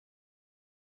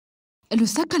A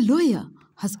Lusaka lawyer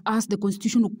has asked the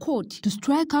Constitutional Court to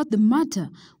strike out the matter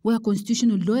where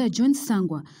Constitutional lawyer John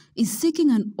Sangwa is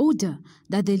seeking an order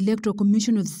that the Electoral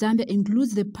Commission of Zambia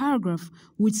includes the paragraph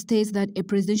which states that a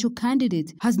presidential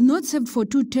candidate has not served for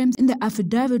 2 terms in the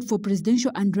affidavit for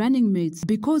presidential and running mates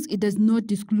because it does not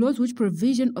disclose which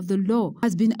provision of the law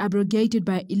has been abrogated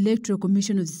by Electoral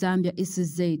Commission of Zambia,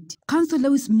 ECZ. Counsel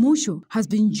Musho has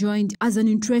been joined as an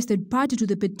interested party to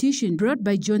the petition brought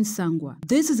by John Sangwa.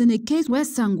 This is in a case where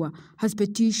Sangwa has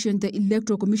petitioned the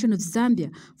Electoral Commission of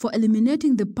Zambia for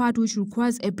eliminating the part which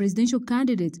requires a presidential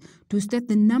candidate to state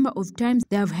the number of times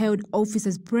they have held office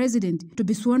as president to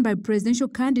be sworn by presidential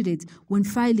candidates when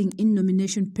filing in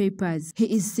nomination papers. He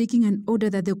is seeking an order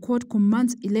that the court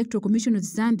commands Electoral Commission of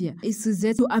Zambia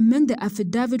 (ECZ) to amend the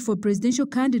affidavit for presidential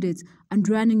candidates and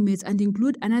running mates and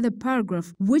include another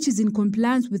paragraph which is in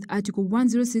compliance with Article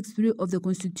 1063 of the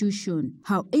Constitution.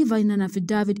 However, in an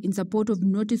affidavit in support of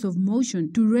notice of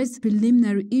motion to raise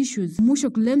preliminary issues,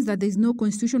 Musho claims that there is no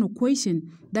constitutional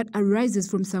question that arises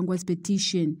from Sangwa's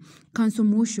petition. Counsel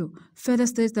Musho further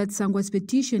states that Sangwa's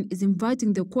petition is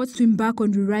inviting the court to embark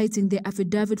on rewriting the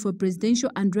affidavit for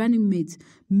presidential and running mates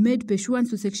made pursuant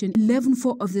to Section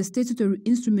 11.4 of the Statutory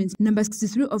Instruments No.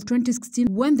 63 of 2016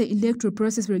 when the Electoral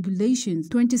Process Regulations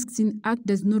 2016 Act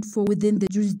does not fall within the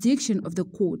jurisdiction of the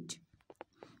court.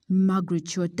 Margaret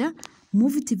Chota,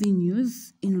 Movie TV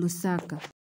News in Lusaka.